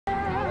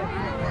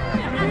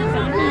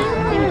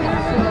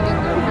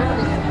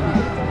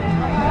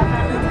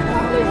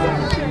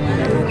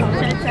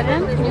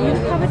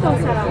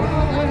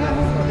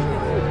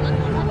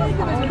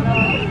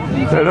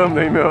שלום,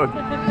 נעים מאוד.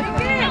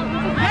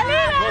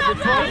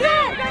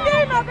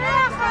 קדימה,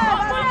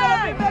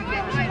 ביחד!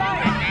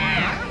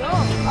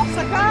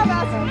 הפסקה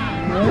ואז...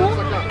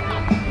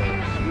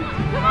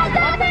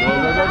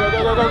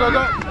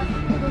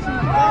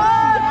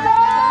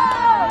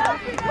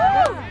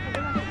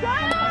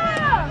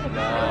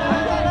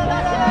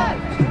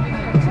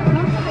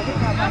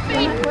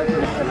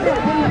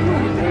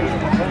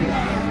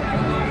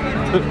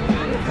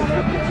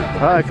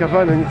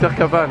 כוון, אני צריך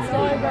כוון.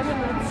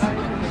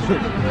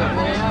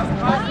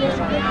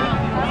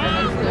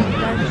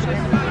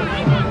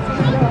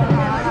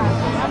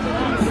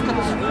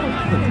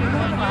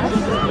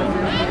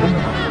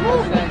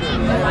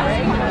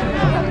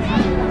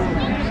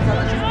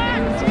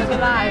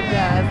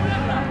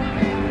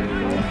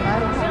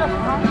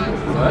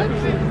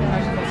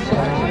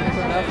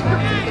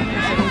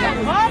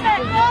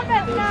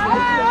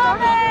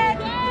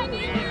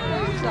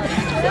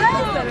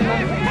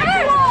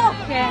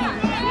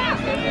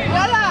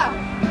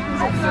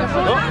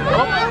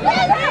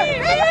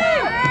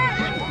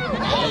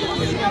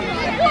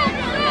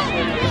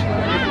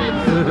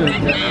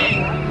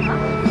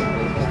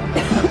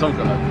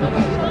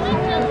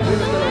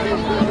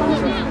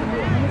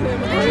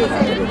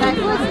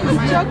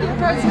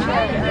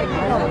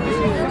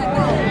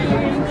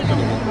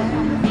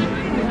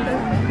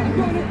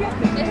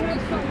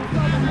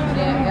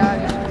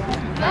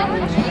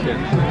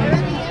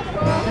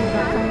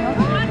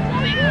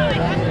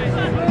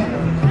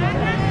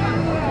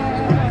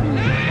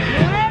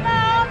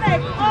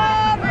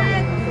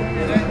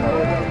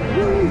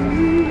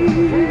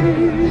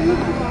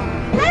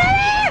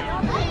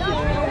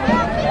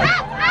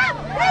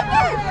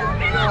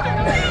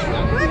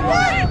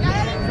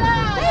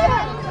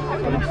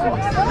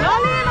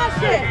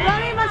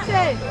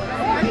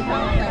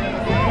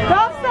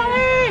 טוב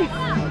שריף!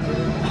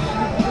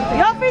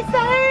 יופי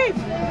שריף!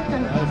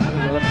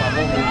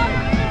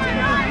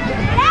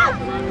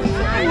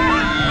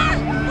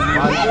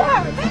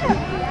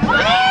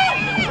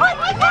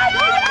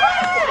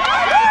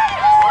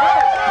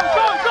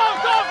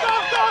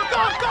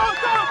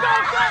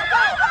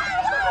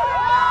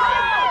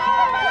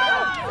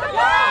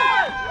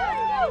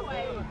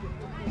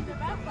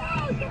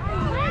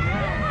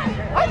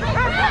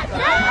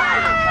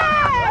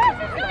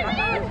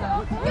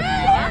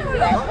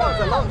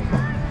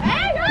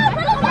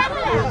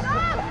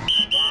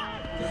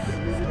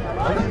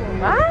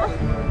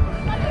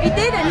 He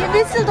didn't. He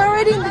whistled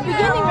already in the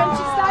beginning when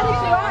she started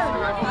to run.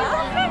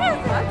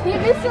 He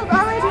whistled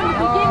already in the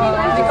beginning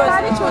when she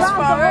started to run.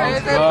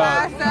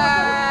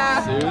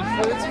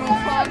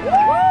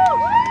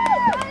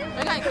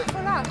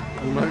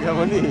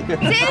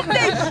 Seht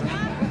dich!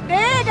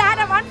 Nee, der hat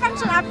am Anfang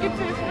schon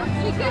abgepfiffen.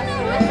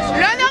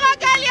 לא נורא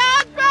גלי,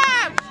 עוד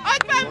פעם!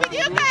 עוד פעם,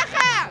 בדיוק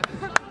ככה!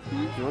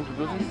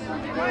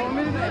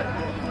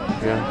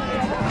 Yeah.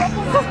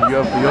 You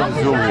have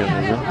Zoom here,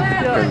 you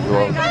can go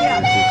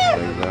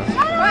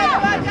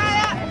out like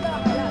that.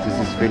 This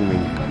is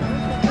filming.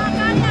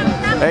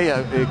 Hey,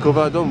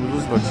 כובע אדום,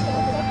 לוז בבקשה.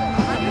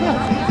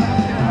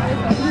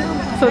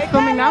 So it's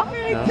coming now?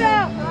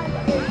 Yeah.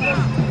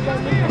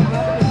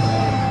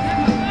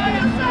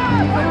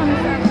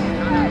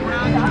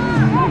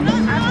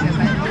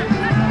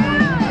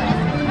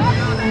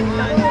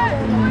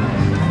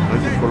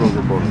 Let's just follow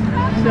the ball.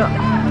 Yeah.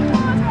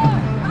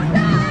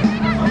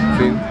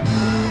 See?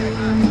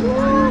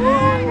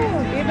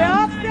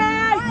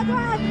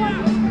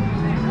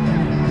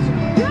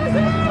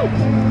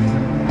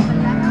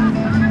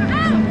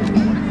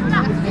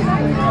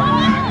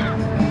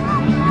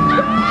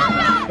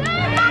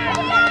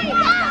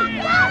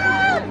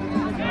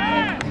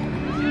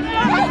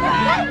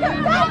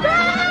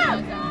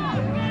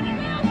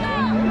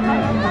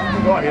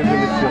 Oh, jetzt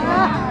ist es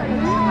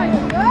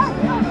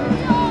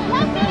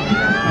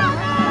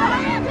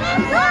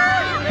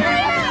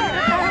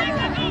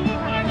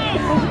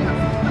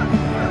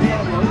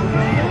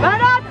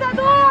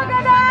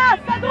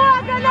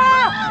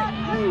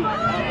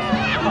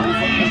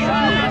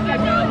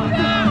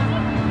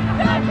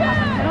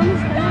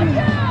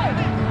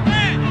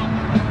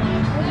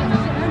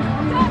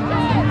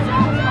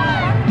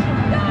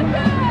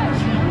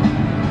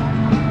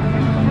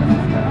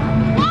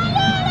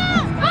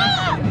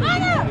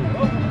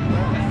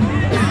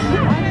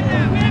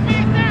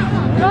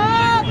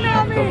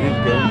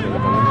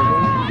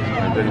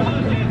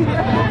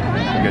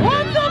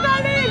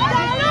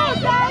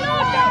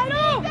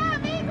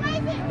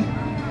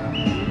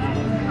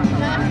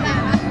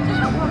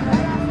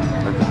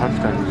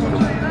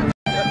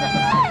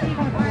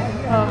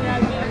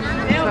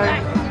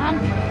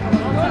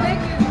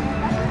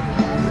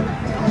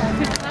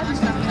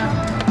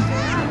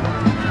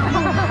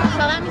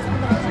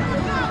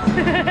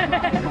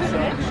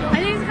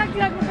אני שחקתי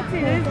רק בחצי,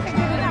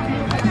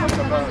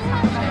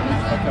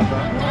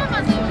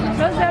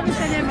 לא זה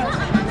משנה מה.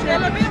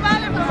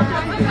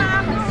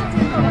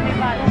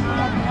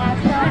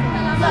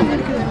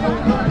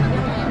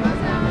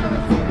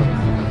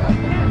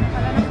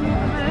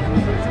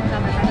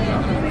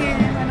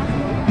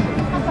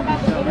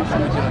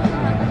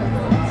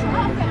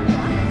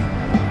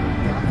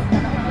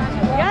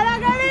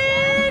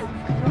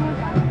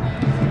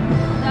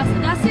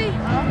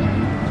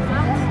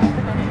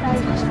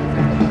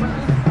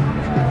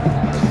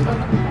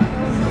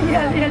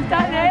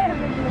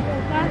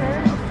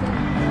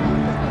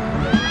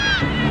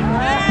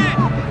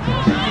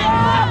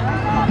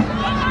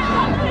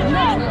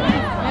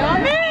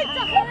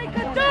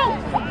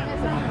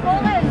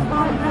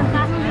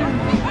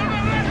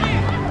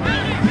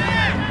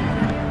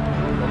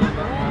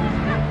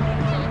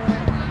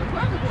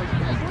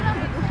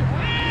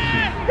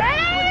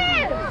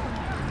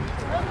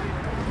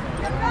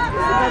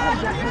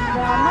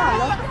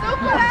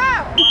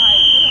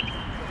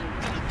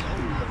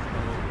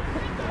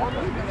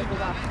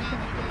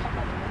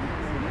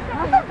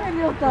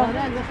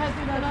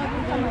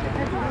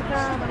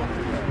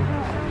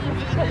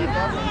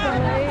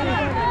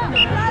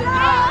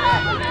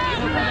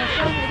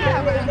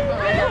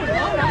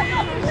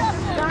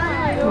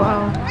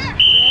 Wow.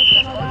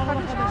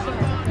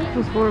 It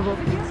was horrible.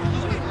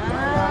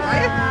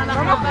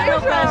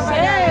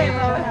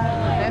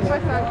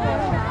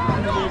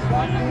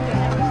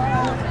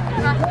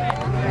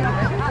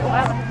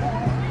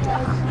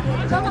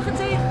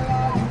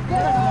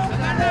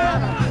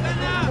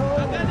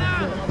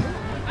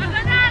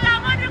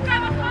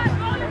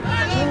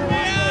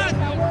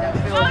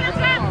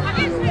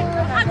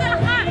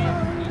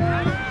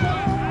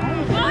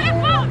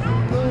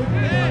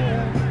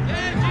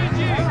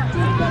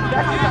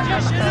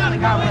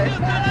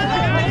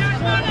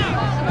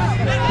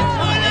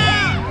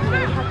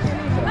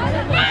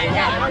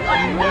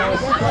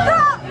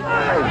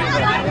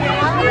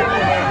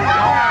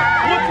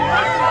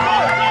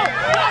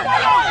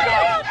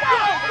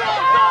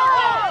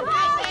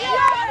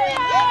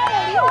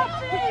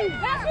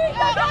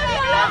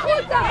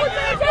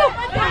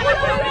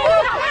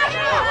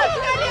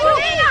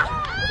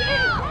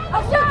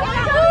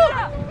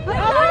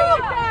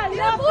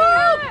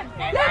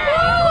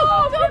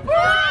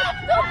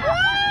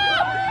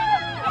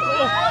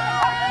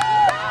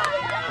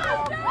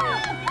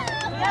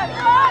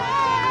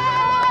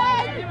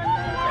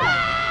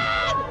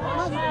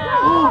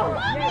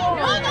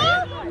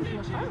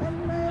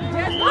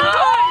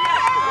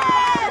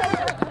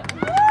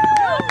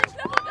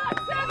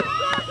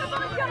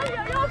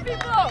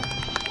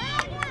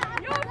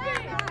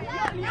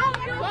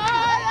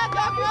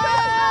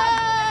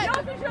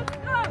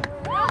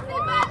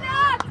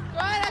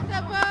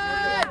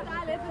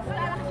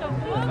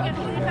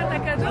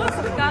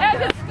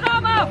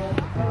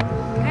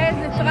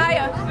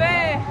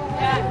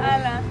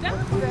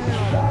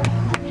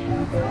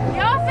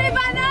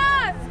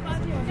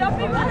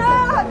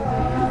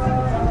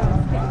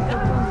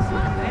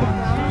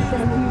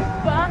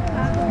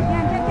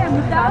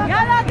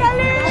 יאללה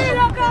גליל,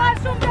 לא קרה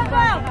שום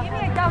דבר!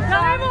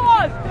 תרימו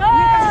ראש!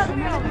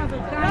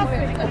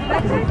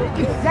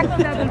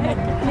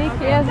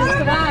 מיקי, איזה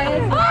סרעה,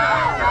 איזה...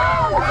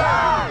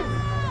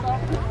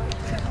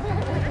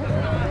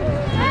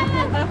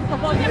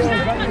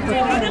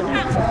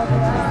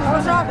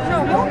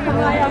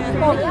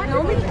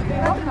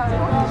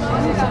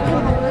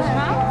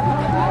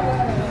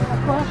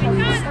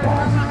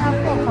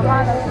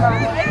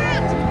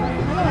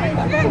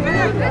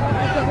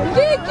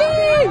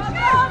 קיקי!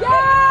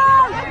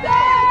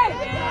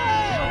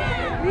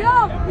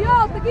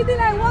 ליאור, תגידי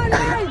להם one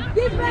line!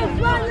 Defense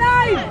one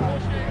line!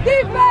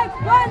 Defense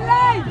one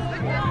line!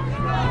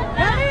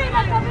 ימין,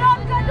 הקבלון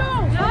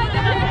כדור!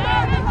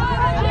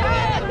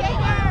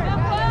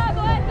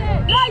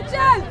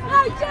 רייצ'ל!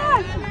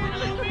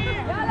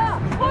 יאללה,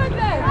 קחו את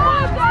זה!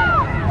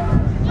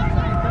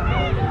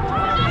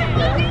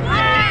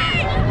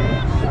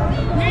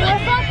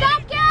 איפה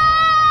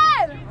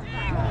טאקל?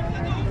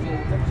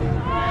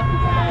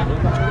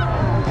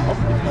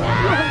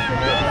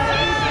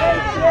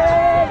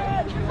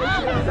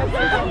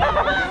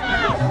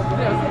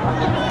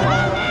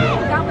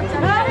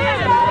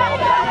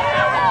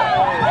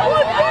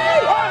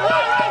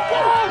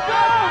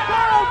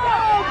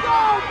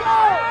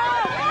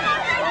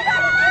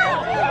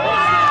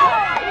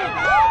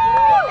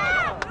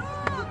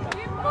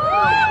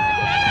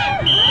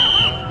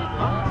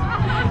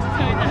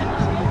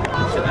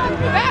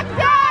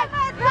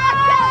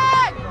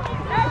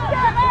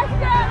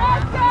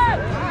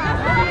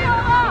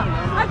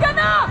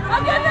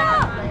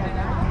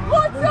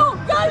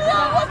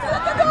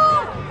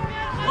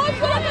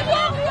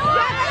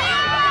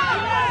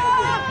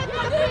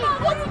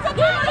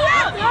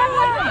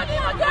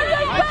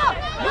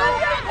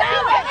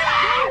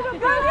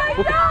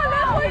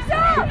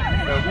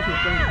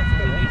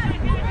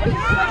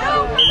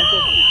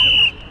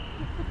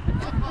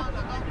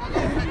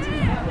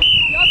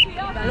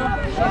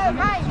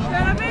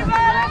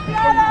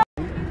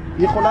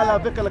 היא יכולה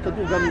להיאבק על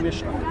הכדור גם אם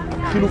יש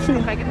חילופים.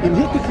 אם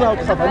היא תקלע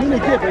אותך ואני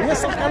מגיע ואני אהיה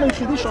השחקן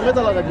היחידי שעומד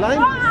על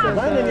הרגליים,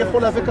 עדיין אני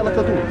יכול להיאבק על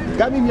הכדור,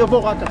 גם אם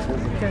יבוא רק אחרי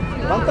זה.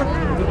 הבנת?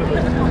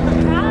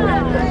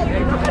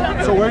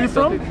 So where are you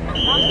from?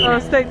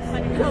 States.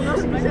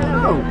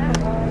 Oh,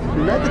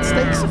 United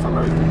States of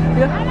America.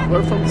 Yeah.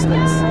 Where from the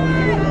States?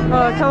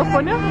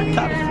 California?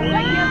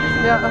 California.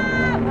 Yeah.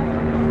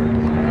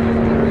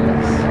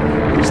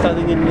 You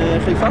studying in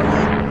Haifa?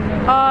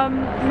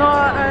 No,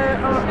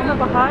 I'm a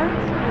Baha'i.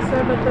 I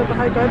serve at the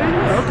Baha'i Gardens.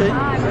 Okay.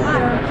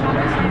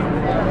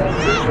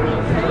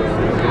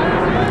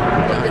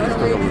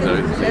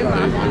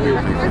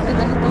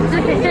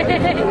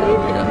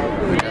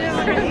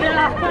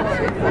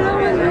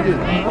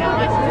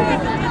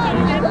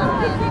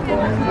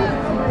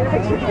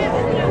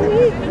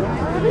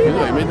 You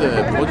know, I made a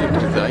project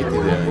with the IT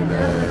there, and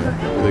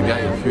the guy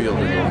a few years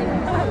ago.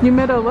 You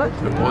made a what?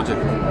 A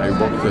project. I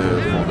worked for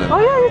them. Oh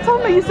yeah, you told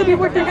me. You said you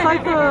worked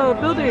inside the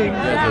building.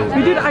 Yeah,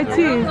 You did IT.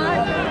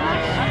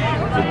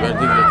 The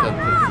building that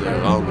is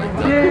around like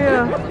that.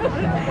 Yeah.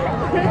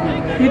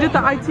 You did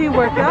the IT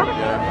work, yeah?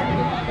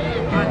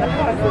 Yeah. The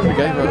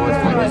guy who was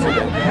from this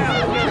again.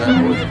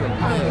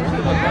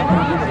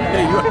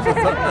 Hey, you are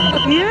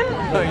Ian?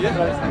 Oh, yeah.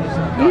 No,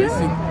 I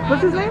think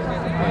What's his name?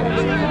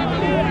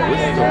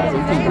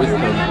 something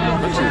Wisdom.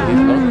 Actually,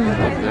 he's not there.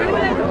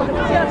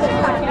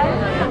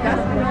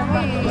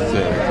 It's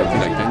something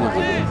like 10 years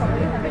ago.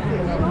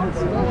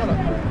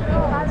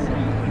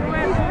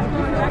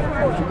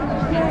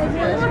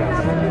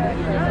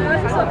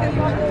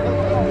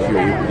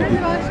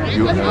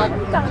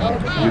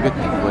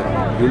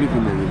 You live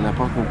in an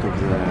apartment of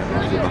the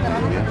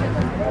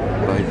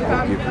Bahrain,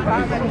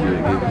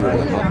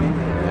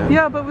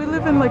 Yeah, but we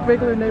live in like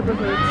regular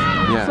neighborhoods.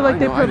 Yeah, so like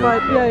they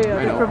provide, they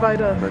know.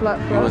 provide a But flat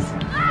for us.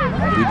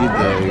 we did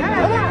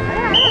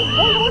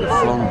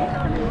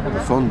the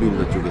phone bill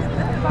that you get.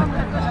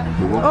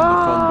 We work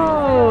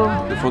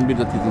with the phone bill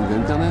that is in the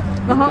internet,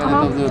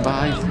 of the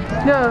Bahrain.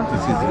 Yeah.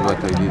 This is what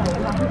I did.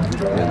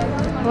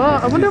 Yeah. Wow,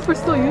 I wonder if we're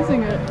still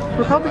using it.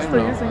 We're probably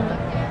still using it.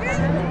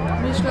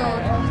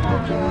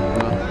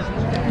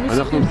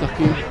 אנחנו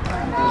משחקים,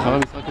 אחר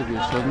המשחק הזה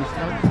יש עוד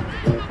משחק.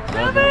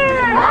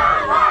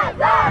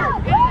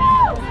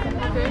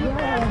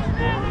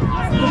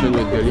 יש לנו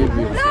את גליל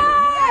וירושלים.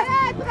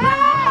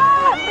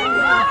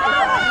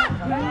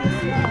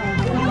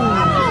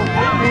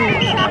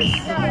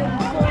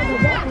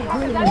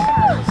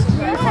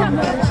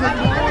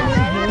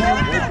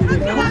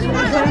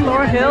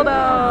 Laura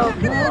Hilda.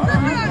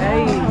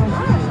 Hey.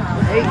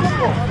 Hey.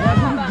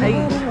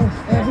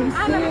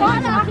 Hey.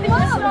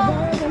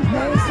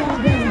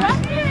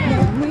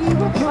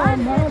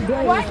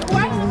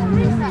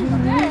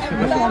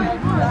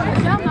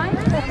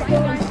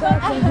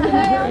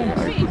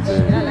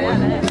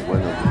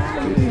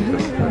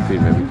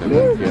 Film every time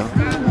I'm here.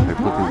 I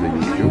put in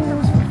the YouTube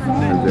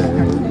and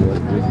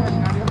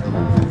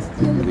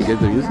they get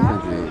the music and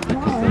they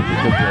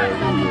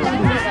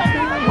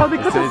Oh, they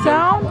cut the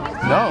sound?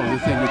 No, they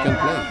say you can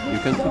play. You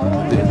can put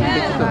it in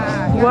the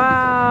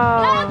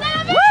Wow.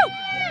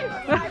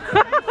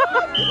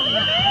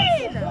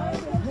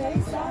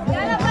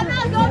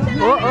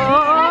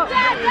 Oh.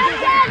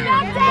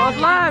 Boss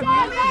live.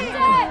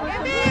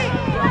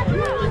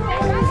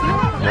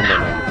 Number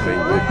 9,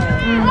 very good.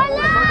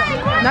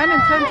 9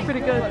 and 10 is pretty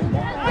good.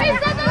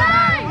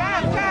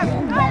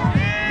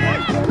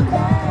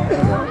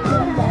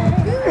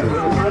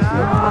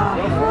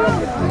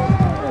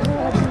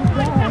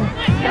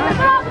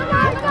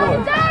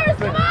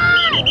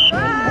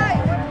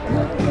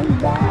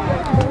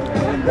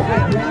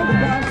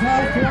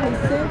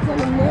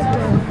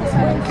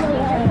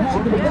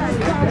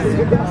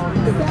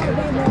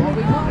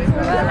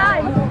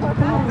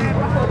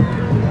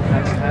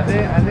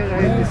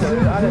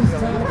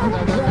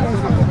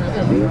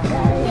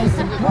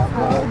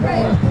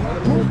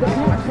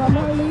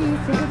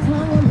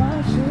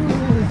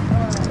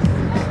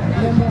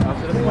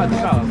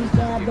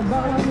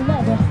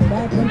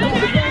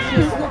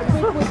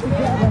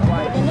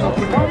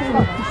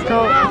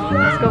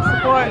 Let's go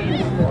support.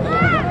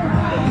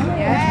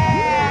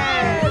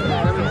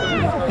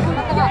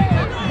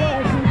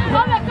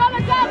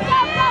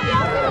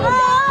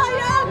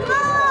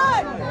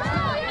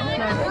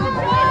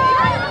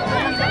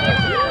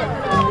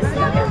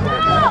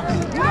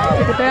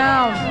 Take it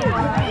down.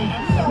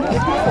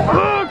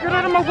 Oh, get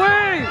out of my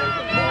way!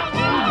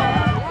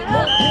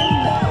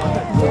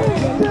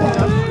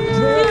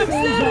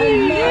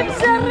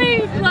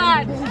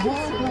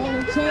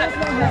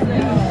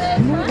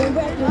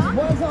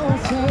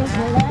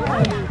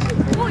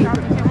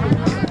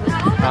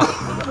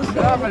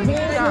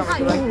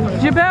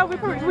 Jabel,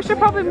 we should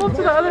probably move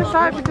to the other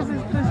side because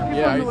there's people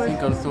Yeah, in the I way.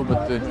 think also,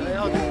 but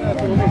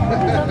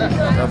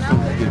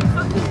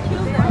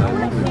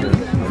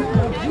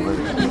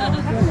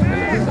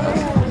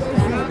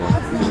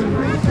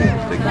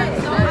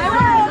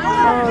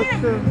Oh,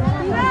 true.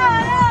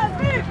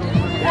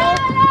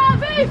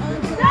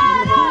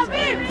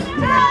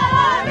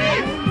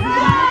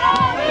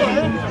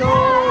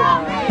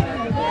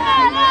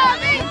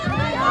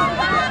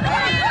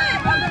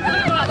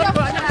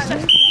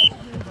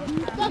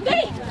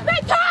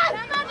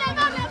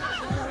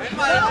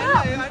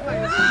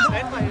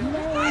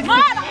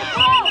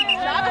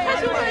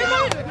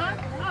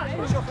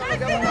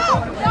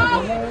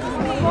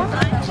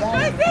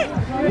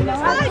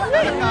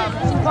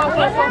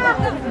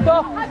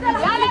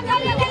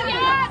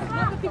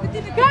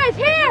 Guys,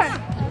 here!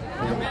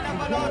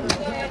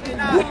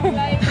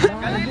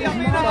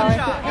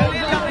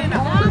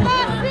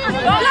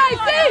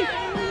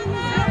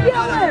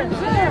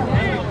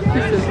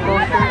 This is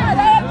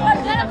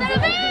bullshit.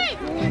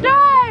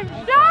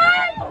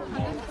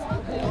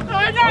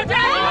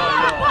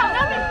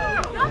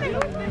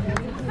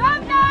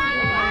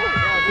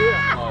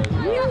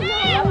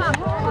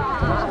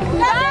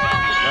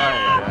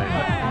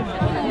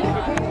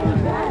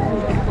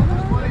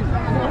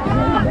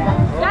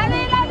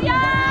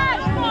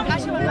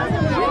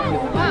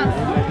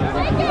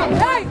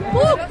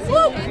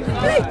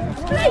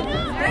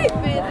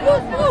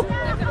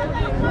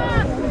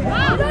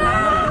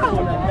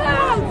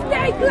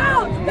 Stay close!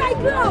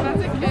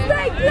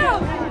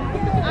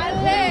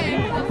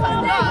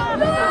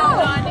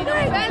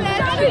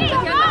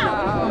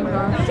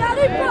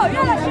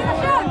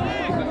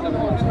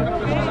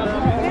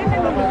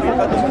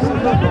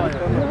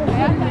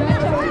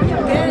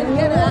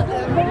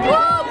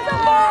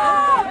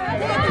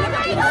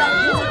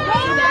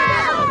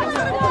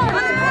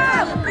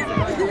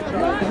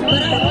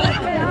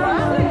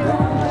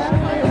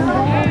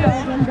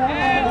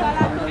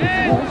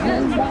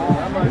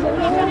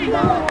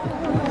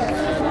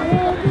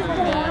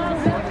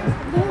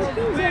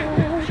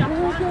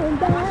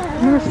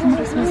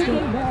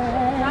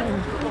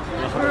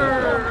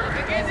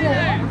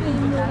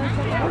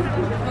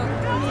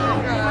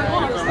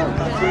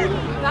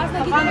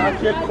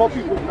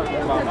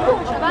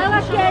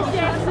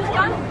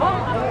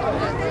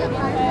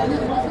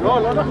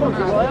 לא, לא נכון,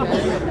 זה לא היה פה.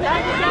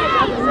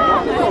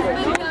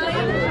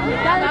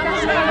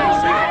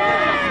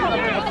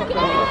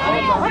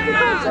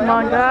 Come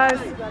on,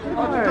 guys.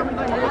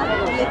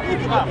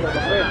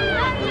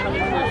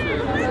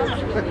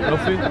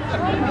 יופי.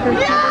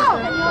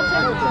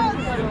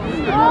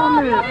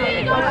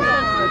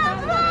 No!